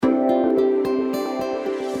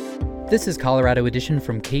This is Colorado Edition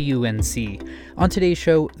from KUNC. On today's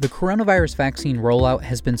show, the coronavirus vaccine rollout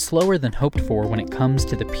has been slower than hoped for when it comes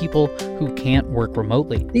to the people who can't work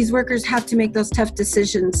remotely. These workers have to make those tough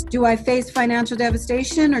decisions. Do I face financial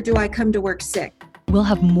devastation or do I come to work sick? We'll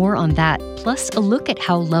have more on that, plus a look at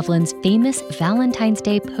how Loveland's famous Valentine's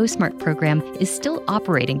Day postmark program is still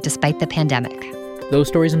operating despite the pandemic. Those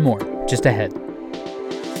stories and more, just ahead.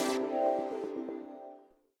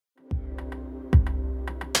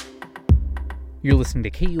 You're listening to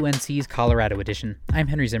KUNC's Colorado Edition. I'm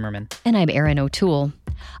Henry Zimmerman. And I'm Erin O'Toole.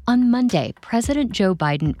 On Monday, President Joe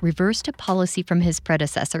Biden reversed a policy from his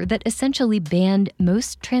predecessor that essentially banned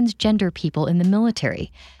most transgender people in the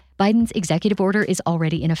military. Biden's executive order is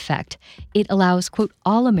already in effect. It allows, quote,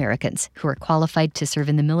 all Americans who are qualified to serve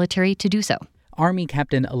in the military to do so. Army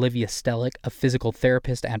Captain Olivia Stellick, a physical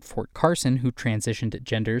therapist at Fort Carson who transitioned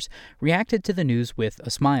genders, reacted to the news with a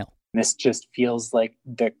smile. This just feels like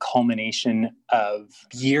the culmination of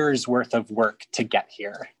years worth of work to get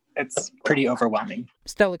here. It's pretty overwhelming.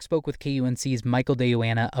 Stellick spoke with KUNC's Michael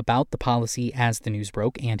DeYoanna about the policy as the news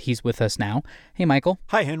broke, and he's with us now. Hey, Michael.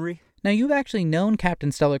 Hi, Henry. Now, you've actually known Captain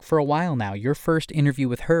Stellick for a while now. Your first interview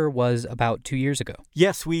with her was about 2 years ago.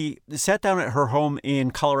 Yes, we sat down at her home in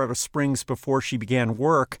Colorado Springs before she began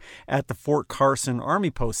work at the Fort Carson Army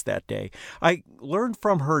Post that day. I learned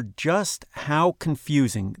from her just how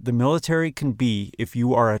confusing the military can be if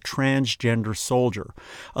you are a transgender soldier.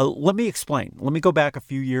 Let me explain. Let me go back a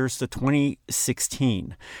few years to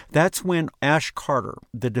 2016. That's when Ash Carter,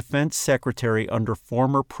 the defense secretary under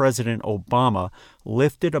former President Obama,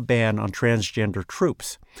 lifted a ban on transgender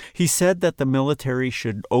troops. He said that the military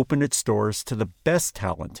should open its doors to the best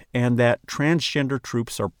talent and that transgender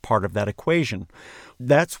troops are part of that equation.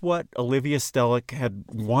 That's what Olivia Stellick had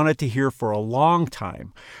wanted to hear for a long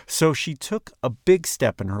time. So she took a big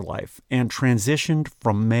step in her life and transitioned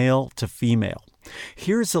from male to female.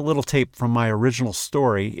 Here's a little tape from my original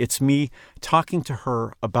story. It's me talking to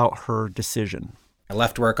her about her decision. I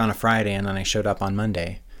left work on a Friday and then I showed up on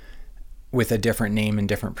Monday with a different name and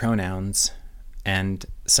different pronouns and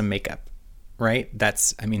some makeup, right?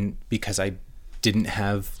 Because I didn't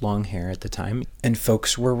have long hair at the time. And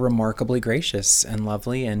folks were remarkably gracious and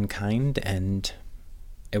lovely and kind, and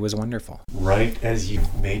it was wonderful. Right as you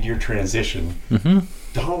made your transition,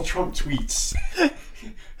 Donald Trump tweets.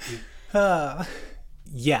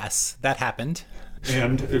 Yes, that happened.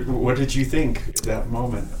 And what did you think at that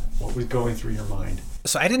moment? What was going through your mind?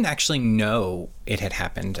 So I didn't actually know it had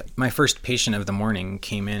happened. My first patient of the morning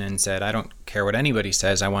came in and said, I don't care what anybody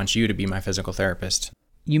says, I want you to be my physical therapist.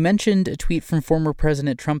 You mentioned a tweet from former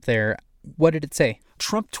President Trump there. What did it say?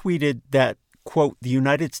 Trump tweeted that, quote, the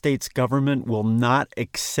United States government will not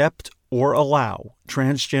accept or allow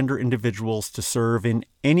transgender individuals to serve in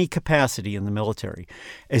any capacity in the military.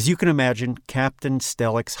 As you can imagine, Captain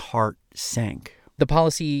Stellick's heart sank. The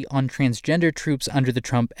policy on transgender troops under the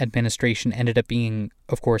Trump administration ended up being,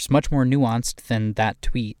 of course, much more nuanced than that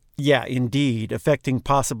tweet. Yeah, indeed, affecting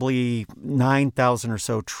possibly 9,000 or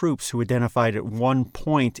so troops who identified at one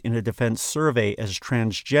point in a defense survey as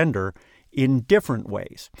transgender in different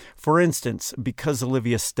ways. For instance, because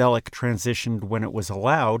Olivia Stellick transitioned when it was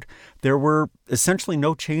allowed, there were essentially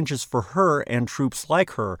no changes for her and troops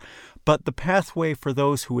like her. But the pathway for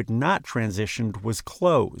those who had not transitioned was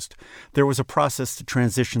closed. There was a process to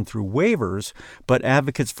transition through waivers, but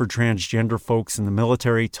advocates for transgender folks in the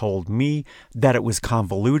military told me that it was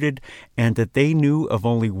convoluted and that they knew of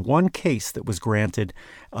only one case that was granted,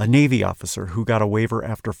 a Navy officer who got a waiver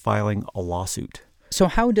after filing a lawsuit. So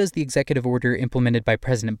how does the executive order implemented by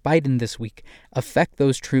President Biden this week affect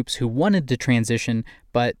those troops who wanted to transition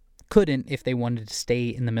but couldn't if they wanted to stay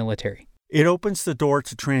in the military? It opens the door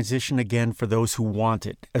to transition again for those who want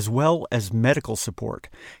it, as well as medical support.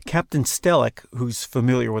 Captain Stellick, who's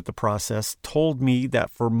familiar with the process, told me that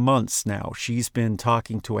for months now she's been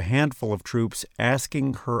talking to a handful of troops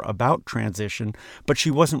asking her about transition, but she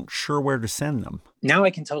wasn't sure where to send them. Now I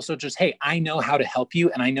can tell soldiers, hey, I know how to help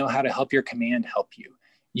you and I know how to help your command help you.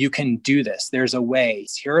 You can do this. There's a way.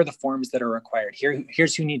 Here are the forms that are required.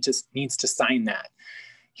 Here's who needs to sign that.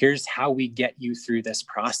 Here's how we get you through this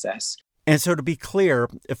process. And so to be clear,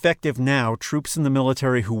 effective now, troops in the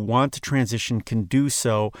military who want to transition can do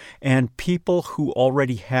so, and people who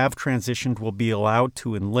already have transitioned will be allowed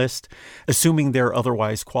to enlist, assuming they're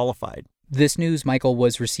otherwise qualified. This news, Michael,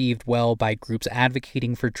 was received well by groups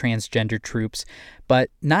advocating for transgender troops,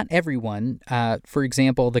 but not everyone. For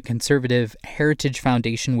example, the conservative Heritage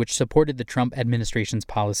Foundation, which supported the Trump administration's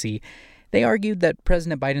policy, they argued that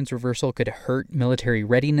President Biden's reversal could hurt military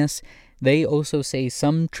readiness. They also say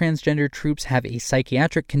some transgender troops have a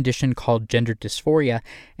psychiatric condition called gender dysphoria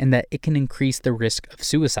and that it can increase the risk of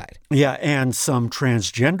suicide. Yeah, and some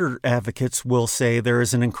transgender advocates will say there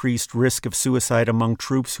is an increased risk of suicide among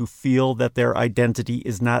troops who feel that their identity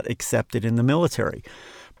is not accepted in the military.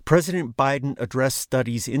 President Biden addressed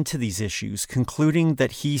studies into these issues, concluding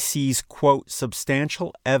that he sees, quote,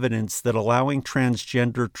 substantial evidence that allowing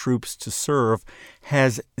transgender troops to serve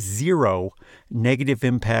has zero negative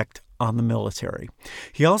impact on the military.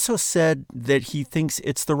 He also said that he thinks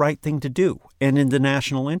it's the right thing to do and in the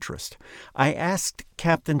national interest. I asked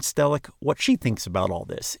Captain Stellick what she thinks about all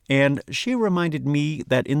this, and she reminded me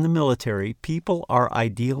that in the military, people are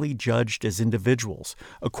ideally judged as individuals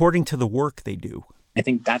according to the work they do. I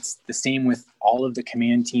think that's the same with all of the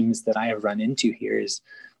command teams that I have run into here is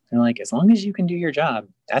they're like, as long as you can do your job,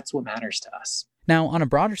 that's what matters to us. Now, on a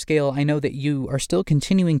broader scale, I know that you are still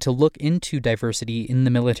continuing to look into diversity in the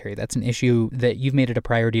military. That's an issue that you've made it a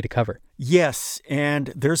priority to cover. Yes,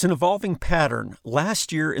 and there's an evolving pattern.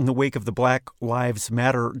 Last year, in the wake of the Black Lives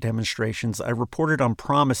Matter demonstrations, I reported on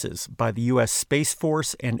promises by the U.S. Space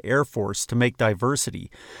Force and Air Force to make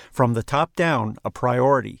diversity, from the top down, a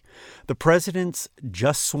priority. The president's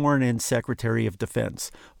just sworn-in Secretary of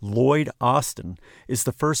Defense, Lloyd Austin, is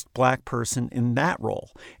the first black person in that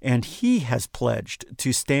role, and he has pledged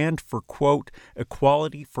to stand for, quote,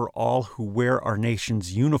 equality for all who wear our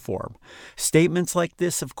nation's uniform. Statements like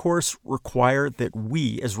this, of course, require that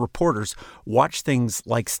we, as reporters, watch things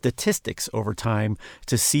like statistics over time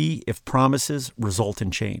to see if promises result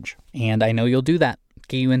in change. And I know you'll do that.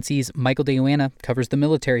 KUNC's Michael De Ioanna covers the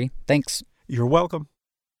military. Thanks. You're welcome.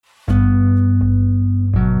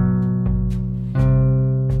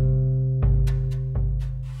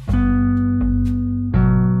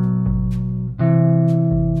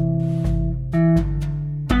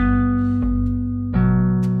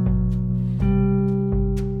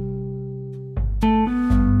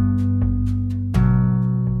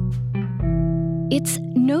 It's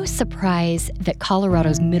no surprise that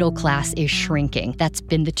Colorado's middle class is shrinking. That's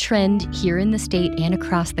been the trend here in the state and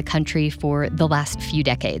across the country for the last few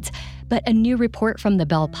decades. But a new report from the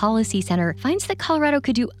Bell Policy Center finds that Colorado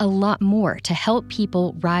could do a lot more to help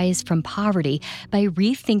people rise from poverty by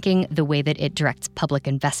rethinking the way that it directs public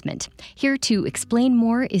investment. Here to explain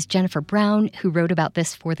more is Jennifer Brown, who wrote about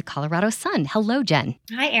this for the Colorado Sun. Hello, Jen.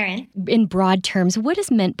 Hi, Erin. In broad terms, what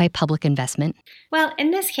is meant by public investment? Well,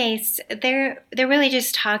 in this case, they're really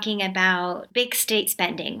just talking about big state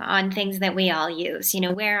spending on things that we all use,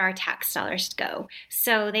 where our tax dollars go.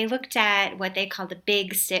 So they looked at what they call the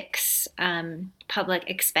Big Six public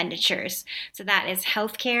expenditures. So that is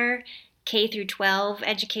healthcare, K through 12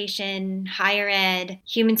 education, higher ed,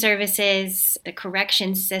 human services, the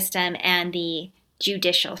corrections system, and the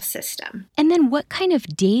judicial system. And then what kind of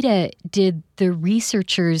data did the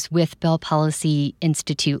researchers with Bell Policy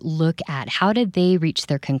Institute look at? How did they reach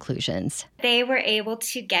their conclusions? They were able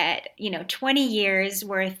to get, 20 years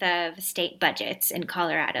worth of state budgets in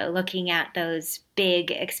Colorado, looking at those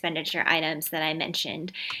big expenditure items that I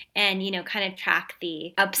mentioned, and, kind of track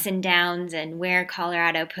the ups and downs and where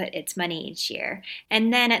Colorado put its money each year.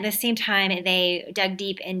 And then at the same time, they dug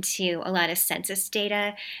deep into a lot of census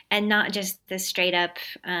data, and not just the straight up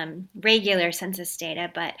regular census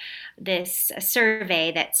data, but this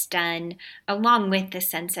survey that's done along with the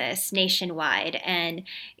census nationwide. And,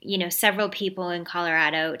 several people in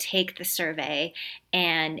Colorado take the survey,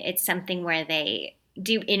 and it's something where they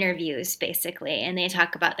do interviews basically, and they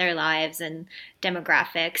talk about their lives and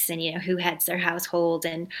demographics and, who heads their household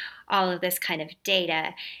and all of this kind of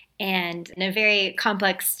data. And in a very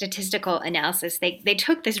complex statistical analysis, they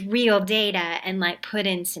took this real data and put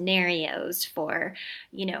in scenarios for,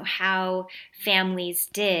 how families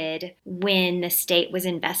did when the state was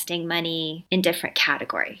investing money in different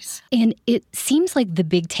categories. And it seems like the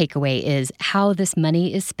big takeaway is how this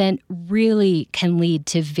money is spent really can lead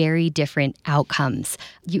to very different outcomes.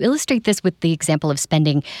 You illustrate this with the example of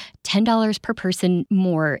spending $10 per person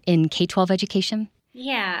more in K-12 education.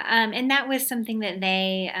 Yeah, and that was something that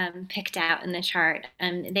they picked out in the chart.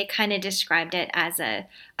 They kind of described it as a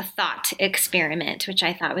thought experiment, which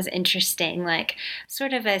I thought was interesting,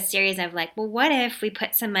 sort of a series of well, what if we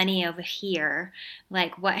put some money over here?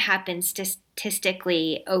 What happens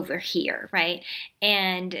statistically over here, right?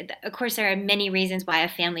 And of course, there are many reasons why a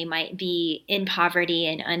family might be in poverty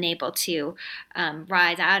and unable to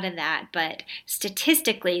rise out of that. But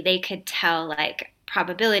statistically, they could tell,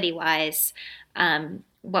 probability-wise,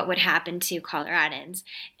 what would happen to Coloradans.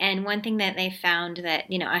 And one thing that they found that,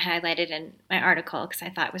 I highlighted in my article because I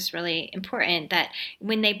thought was really important, that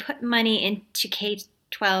when they put money into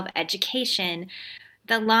K-12 education,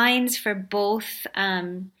 the lines for both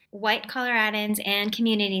white Coloradans and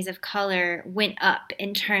communities of color went up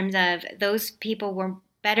in terms of those people were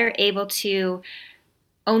better able to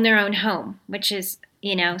own their own home, which is,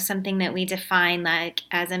 something that we define like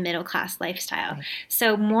as a middle class lifestyle. Right.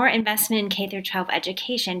 So more investment in K through 12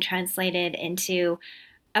 education translated into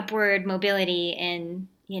upward mobility in,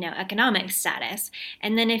 economic status.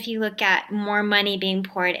 And then if you look at more money being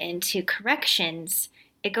poured into corrections,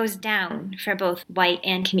 it goes down for both white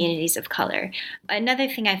and communities of color. Another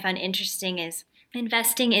thing I found interesting is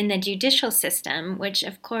investing in the judicial system, which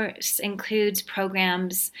of course includes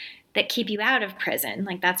programs that keep you out of prison.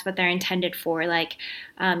 Like that's what they're intended for, like,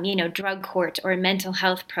 drug court or mental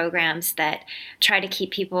health programs that try to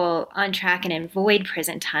keep people on track and avoid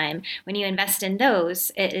prison time. When you invest in those,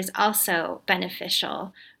 it is also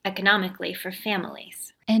beneficial economically for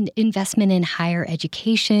families. And investment in higher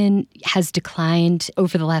education has declined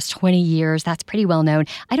over the last 20 years. That's pretty well known.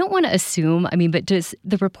 I don't want to assume, but does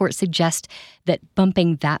the report suggest that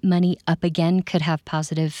bumping that money up again could have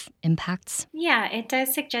positive impacts? Yeah, it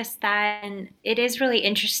does suggest that. And it is really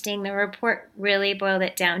interesting. The report really boiled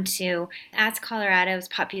it down to, as Colorado's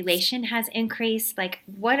population has increased, like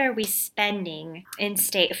what are we spending in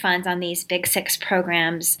state funds on these big six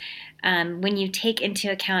programs when you take into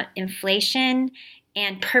account inflation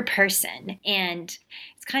and per person. And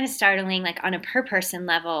it's kind of startling, like on a per person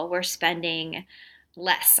level, we're spending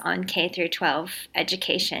less on K through 12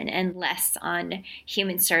 education and less on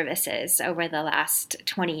human services over the last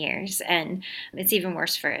 20 years. And it's even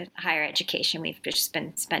worse for higher education. We've just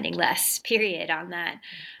been spending less, period, on that.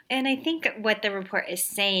 And I think what the report is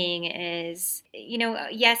saying is,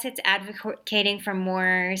 yes, it's advocating for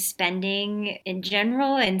more spending in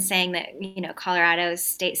general and saying that, Colorado's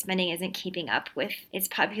state spending isn't keeping up with its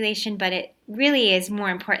population, but it really is more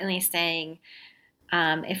importantly saying,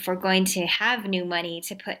 if we're going to have new money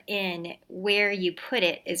to put in, where you put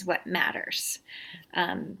it is what matters.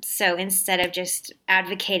 So instead of just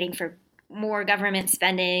advocating for more government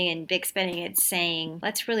spending and big spending, it's saying,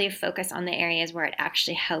 let's really focus on the areas where it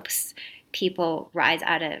actually helps people rise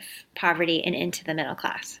out of poverty and into the middle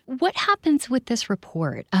class. What happens with this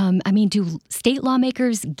report? Do state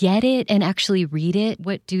lawmakers get it and actually read it?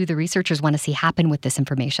 What do the researchers want to see happen with this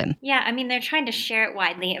information? Yeah, they're trying to share it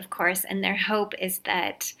widely, of course, and their hope is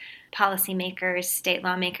that policymakers, state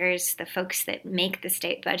lawmakers, the folks that make the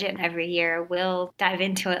state budget every year will dive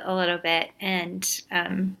into it a little bit and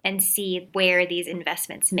see where these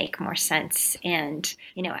investments make more sense. And,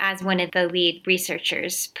 as one of the lead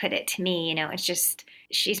researchers put it to me, it's just,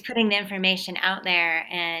 she's putting the information out there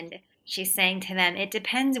and she's saying to them, it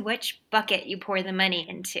depends which bucket you pour the money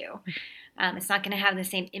into. It's not going to have the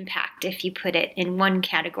same impact if you put it in one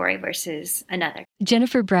category versus another.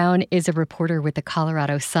 Jennifer Brown is a reporter with the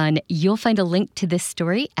Colorado Sun. You'll find a link to this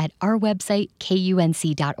story at our website,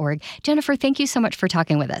 kunc.org. Jennifer, thank you so much for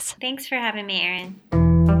talking with us. Thanks for having me, Erin.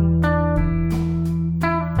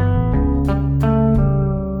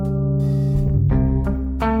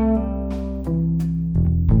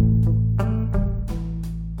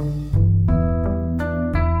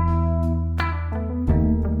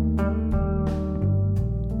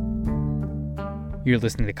 You're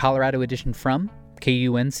listening to Colorado Edition from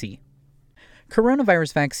KUNC.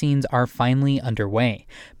 Coronavirus vaccines are finally underway,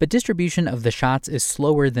 but distribution of the shots is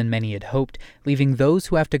slower than many had hoped, leaving those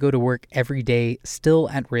who have to go to work every day still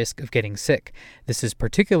at risk of getting sick. This is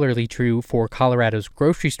particularly true for Colorado's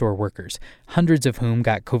grocery store workers, hundreds of whom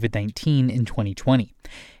got COVID-19 in 2020.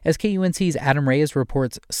 As KUNC's Adam Reyes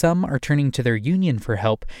reports, some are turning to their union for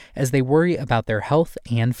help as they worry about their health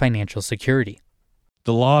and financial security.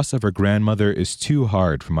 The loss of her grandmother is too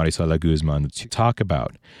hard for Marisola Guzman to talk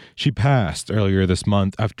about. She passed earlier this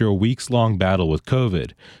month after a weeks-long battle with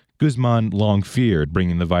COVID. Guzman long feared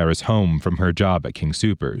bringing the virus home from her job at King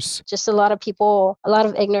Soopers. Just a lot of people, a lot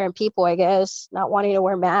of ignorant people, I guess, not wanting to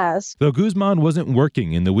wear masks. Though Guzman wasn't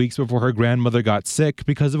working in the weeks before her grandmother got sick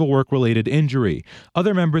because of a work-related injury.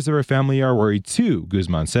 Other members of her family are worried too,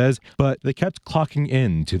 Guzman says, but they kept clocking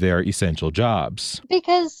in to their essential jobs.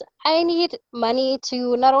 Because I need money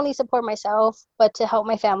to not only support myself, but to help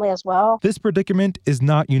my family as well. This predicament is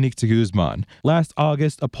not unique to Guzman. Last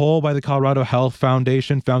August, a poll by the Colorado Health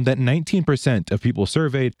Foundation found that that 19% of people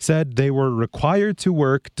surveyed said they were required to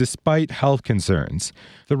work despite health concerns.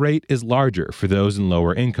 The rate is larger for those in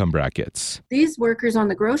lower income brackets. These workers on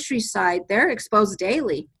the grocery side, they're exposed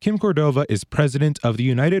daily. Kim Cordova is president of the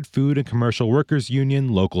United Food and Commercial Workers Union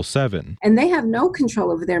Local 7. And they have no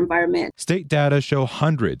control over their environment. State data show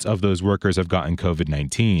hundreds of those workers have gotten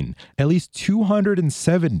COVID-19. At least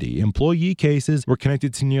 270 employee cases were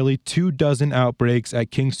connected to nearly 24 outbreaks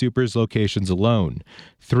at King Soopers locations alone.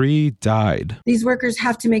 3 died. These workers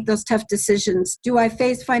have to make those tough decisions. Do I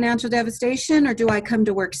face financial devastation or do I come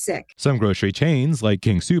to work sick? Some grocery chains, like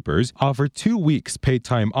King Soopers, offer 2 weeks paid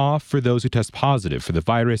time off for those who test positive for the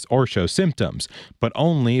virus or show symptoms, but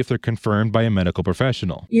only if they're confirmed by a medical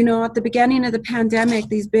professional. You know, at the beginning of the pandemic,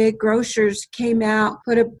 these big grocers came out,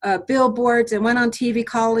 put up billboards, and went on TV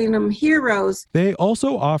calling them heroes. They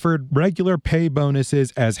also offered regular pay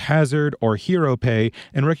bonuses as hazard or hero pay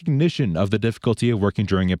in recognition of the difficulty of working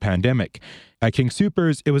during a pandemic. At King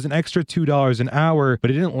Soopers, it was an extra $2 an hour,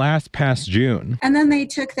 but it didn't last past June. And then they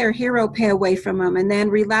took their hero pay away from them and then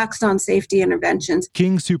relaxed on safety interventions.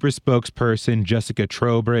 King Soopers spokesperson Jessica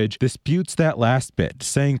Trowbridge disputes that last bit,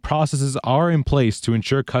 saying processes are in place to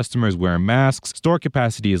ensure customers wear masks, store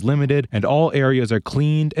capacity is limited, and all areas are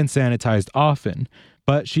cleaned and sanitized often.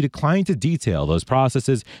 But she declined to detail those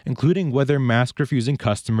processes, including whether mask-refusing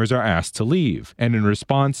customers are asked to leave. And in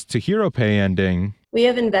response to hero pay ending, we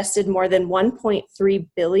have invested more than $1.3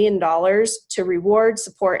 billion to reward,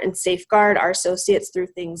 support, and safeguard our associates through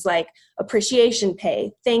things like appreciation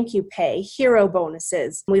pay, thank you pay, hero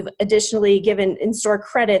bonuses. We've additionally given in-store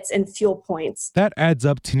credits and fuel points. That adds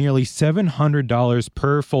up to nearly $700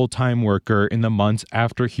 per full-time worker in the months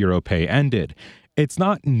after hero pay ended. It's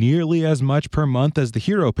not nearly as much per month as the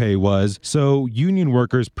hero pay was, so union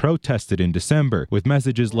workers protested in December with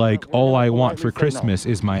messages like, "All I want for Christmas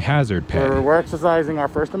is my hazard pay." We're exercising our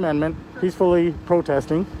First Amendment, peacefully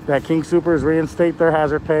protesting that King Soopers reinstate their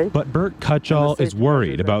hazard pay. But Bert Cutchall is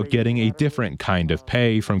worried about getting a different kind of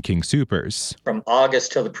pay from King Soopers. From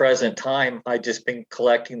August till the present time, I've just been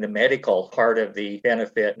collecting the medical part of the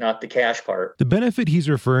benefit, not the cash part. The benefit he's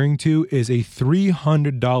referring to is a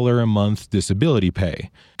 $300 a month disability pay.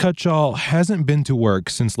 Cutchall hasn't been to work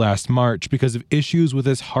since last March because of issues with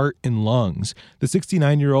his heart and lungs. The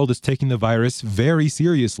 69-year-old is taking the virus very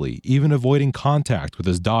seriously, even avoiding contact with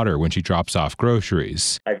his daughter when she drops off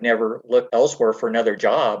groceries. I've never looked elsewhere for another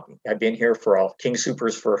job. I've been here for King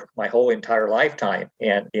Soopers for my whole entire lifetime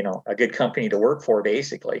and, a good company to work for,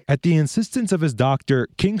 basically. At the insistence of his doctor,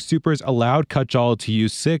 King Soopers allowed Cutchall to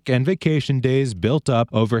use sick and vacation days built up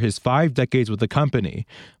over his 5 decades with the company.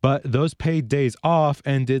 But those paid days off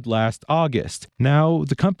ended last August. Now,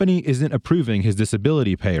 the company isn't approving his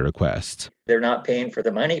disability pay request. They're not paying for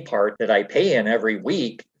the money part that I pay in every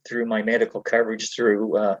week through my medical coverage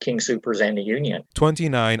through King Soopers and the union.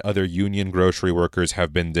 29 other union grocery workers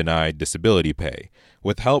have been denied disability pay.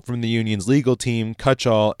 With help from the union's legal team,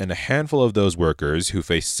 Cutchall and a handful of those workers who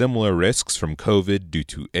face similar risks from COVID due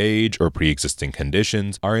to age or pre-existing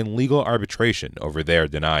conditions are in legal arbitration over their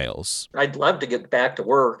denials. I'd love to get back to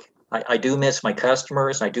work. I do miss my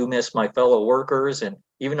customers. I do miss my fellow workers. And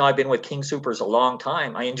even though I've been with King Soopers a long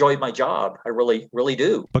time, I enjoyed my job. I really, really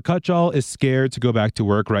do. But Cutchall is scared to go back to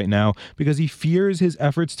work right now because he fears his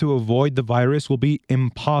efforts to avoid the virus will be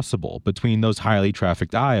impossible between those highly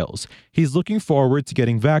trafficked aisles. He's looking forward to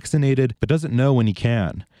getting vaccinated, but doesn't know when he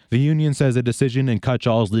can. The union says a decision in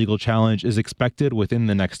Cutchall's legal challenge is expected within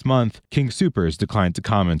the next month. King Soopers declined to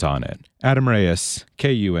comment on it. Adam Reyes,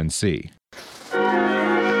 KUNC.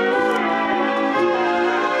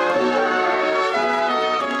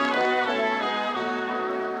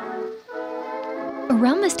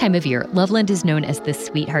 Around this time of year, Loveland is known as the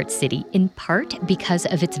Sweetheart City, in part because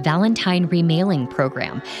of its Valentine remailing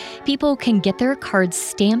program. People can get their cards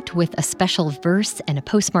stamped with a special verse and a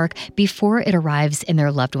postmark before it arrives in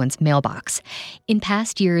their loved one's mailbox. In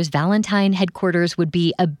past years, Valentine headquarters would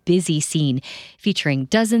be a busy scene, featuring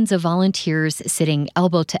dozens of volunteers sitting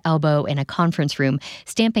elbow to elbow in a conference room,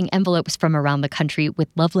 stamping envelopes from around the country with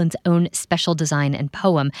Loveland's own special design and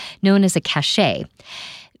poem, known as a cachet.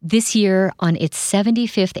 This year, on its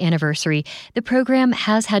 75th anniversary, the program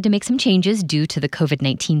has had to make some changes due to the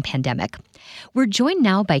COVID-19 pandemic. We're joined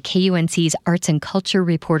now by KUNC's arts and culture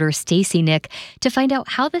reporter Stacy Nick to find out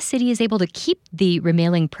how the city is able to keep the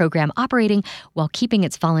remailing program operating while keeping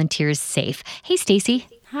its volunteers safe. Hey, Stacy.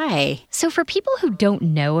 Hi. So for people who don't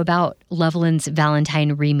know about Loveland's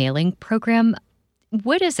Valentine remailing program,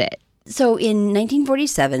 what is it? So in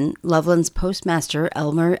 1947, Loveland's postmaster,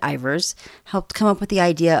 Elmer Ivers, helped come up with the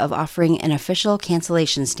idea of offering an official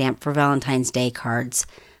cancellation stamp for Valentine's Day cards.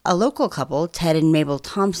 A local couple, Ted and Mabel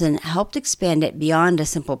Thompson, helped expand it beyond a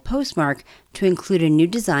simple postmark to include a new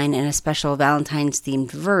design and a special Valentine's-themed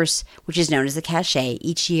verse, which is known as the cachet,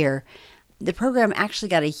 each year. The program actually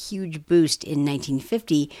got a huge boost in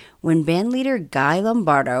 1950 when bandleader Guy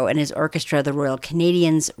Lombardo and his orchestra, the Royal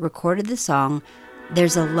Canadians, recorded the song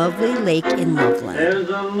There's a Lovely Lake in Loveland. There's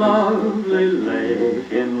a lovely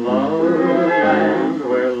lake in Loveland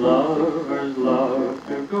where lovers love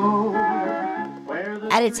to go.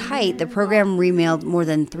 At its height, the program remailed more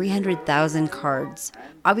than 300,000 cards.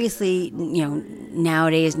 Obviously,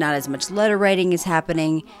 nowadays not as much letter writing is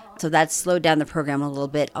happening, so that's slowed down the program a little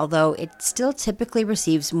bit, although it still typically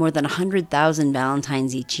receives more than 100,000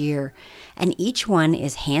 Valentines each year. And each one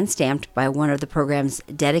is hand-stamped by one of the program's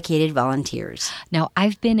dedicated volunteers. Now,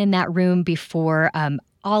 I've been in that room before.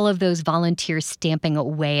 All of those volunteers stamping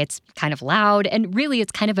away. It's kind of loud, and really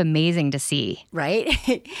it's kind of amazing to see. Right?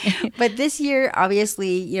 But this year,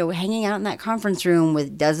 obviously, hanging out in that conference room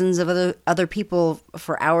with dozens of other people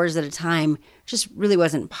for hours at a time just really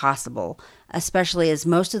wasn't possible, especially as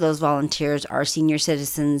most of those volunteers are senior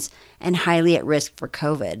citizens and highly at risk for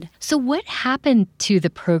COVID. So what happened to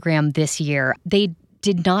the program this year? They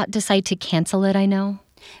did not decide to cancel it, I know.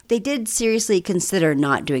 They did seriously consider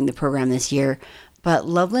not doing the program this year, but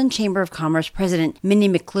Loveland Chamber of Commerce President Minnie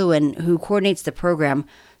McLuhan, who coordinates the program,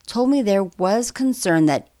 told me there was concern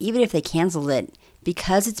that even if they canceled it,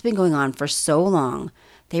 because it's been going on for so long,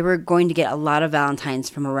 they were going to get a lot of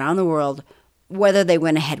Valentines from around the world, whether they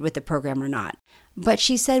went ahead with the program or not. But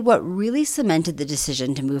she said what really cemented the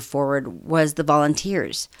decision to move forward was the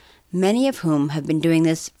volunteers, many of whom have been doing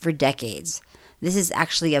this for decades. This is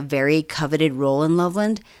actually a very coveted role in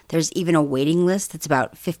Loveland. There's even a waiting list that's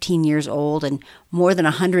about 15 years old and more than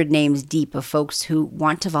 100 names deep of folks who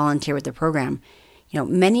want to volunteer with the program.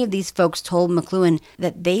 Many of these folks told McLuhan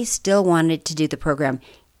that they still wanted to do the program,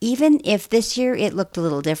 even if this year it looked a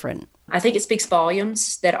little different. I think it speaks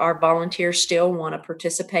volumes that our volunteers still want to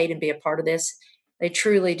participate and be a part of this. They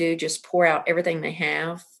truly do just pour out everything they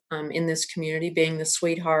have in this community, being the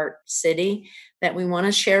sweetheart city, that we want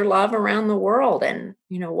to share love around the world. And,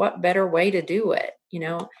 what better way to do it?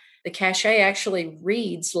 The cachet actually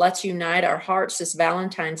reads, "Let's unite our hearts this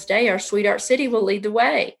Valentine's Day. Our sweetheart city will lead the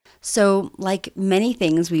way." So, like many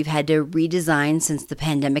things we've had to redesign since the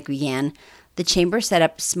pandemic began, the Chamber set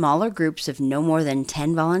up smaller groups of no more than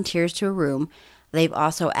 10 volunteers to a room. They've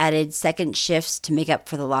also added second shifts to make up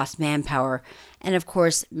for the lost manpower. And of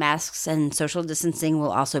course, masks and social distancing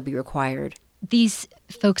will also be required. These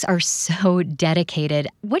folks are so dedicated.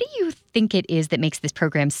 What do you think it is that makes this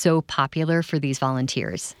program so popular for these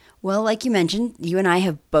volunteers? Well, like you mentioned, you and I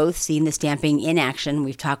have both seen the stamping in action.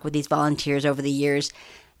 We've talked with these volunteers over the years.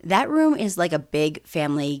 That room is like a big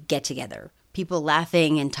family get-together. People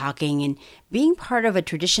laughing and talking and being part of a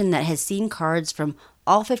tradition that has seen cards from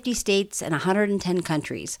all 50 states and 110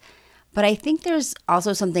 countries. But I think there's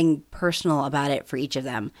also something personal about it for each of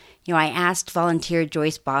them. I asked volunteer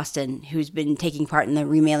Joyce Boston, who's been taking part in the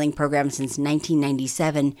remailing program since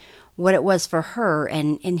 1997, what it was for her,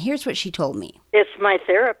 and here's what she told me. It's my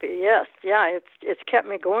therapy, yes. Yeah, it's kept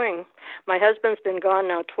me going. My husband's been gone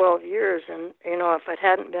now 12 years, and, if it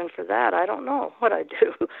hadn't been for that, I don't know what I'd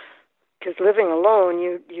do. Because living alone,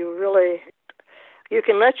 you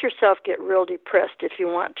can let yourself get real depressed if you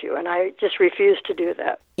want to, and I just refuse to do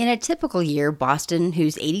that. In a typical year, Boston,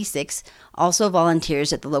 who's 86, also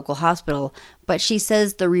volunteers at the local hospital, but she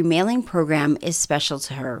says the remailing program is special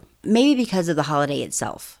to her, maybe because of the holiday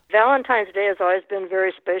itself. Valentine's Day has always been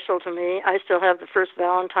very special to me. I still have the first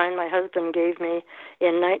Valentine my husband gave me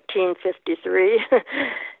in 1953.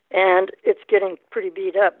 And it's getting pretty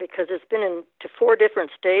beat up because it's been into 4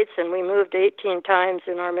 different states, and we moved 18 times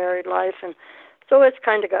in our married life, and so it's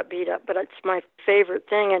kind of got beat up, but it's my favorite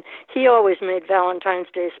thing. And he always made Valentine's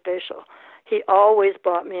Day special. He always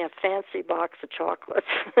bought me a fancy box of chocolates.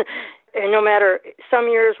 And no matter, some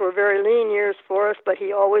years were very lean years for us, but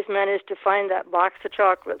he always managed to find that box of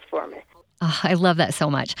chocolates for me. Oh, I love that so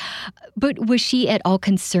much. But was she at all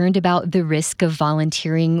concerned about the risk of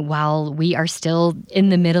volunteering while we are still in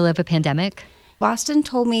the middle of a pandemic? Boston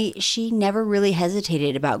told me she never really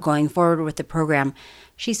hesitated about going forward with the program.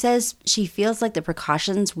 She says she feels like the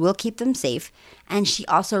precautions will keep them safe, and she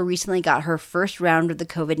also recently got her first round of the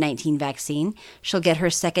COVID-19 vaccine. She'll get her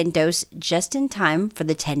second dose just in time for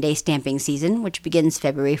the 10-day stamping season, which begins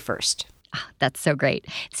February 1st. That's so great.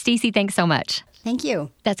 Stacey, thanks so much. Thank you.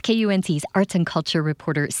 That's KUNC's arts and culture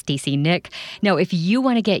reporter, Stacey Nick. Now, if you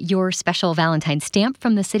want to get your special Valentine's stamp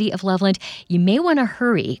from the city of Loveland, you may want to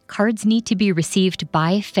hurry. Cards need to be received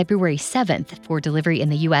by February 7th for delivery in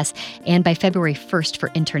the U.S. and by February 1st for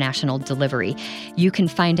international delivery. You can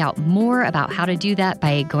find out more about how to do that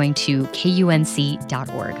by going to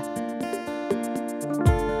kunc.org.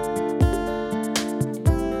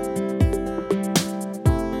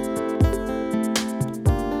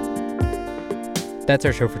 That's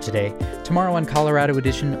our show for today. Tomorrow on Colorado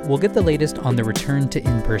Edition, we'll get the latest on the return to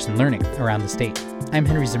in-person learning around the state. I'm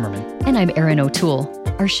Henry Zimmerman. And I'm Erin O'Toole.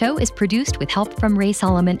 Our show is produced with help from Ray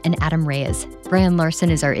Solomon and Adam Reyes. Brian Larson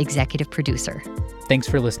is our executive producer. Thanks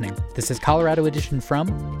for listening. This is Colorado Edition from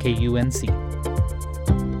KUNC.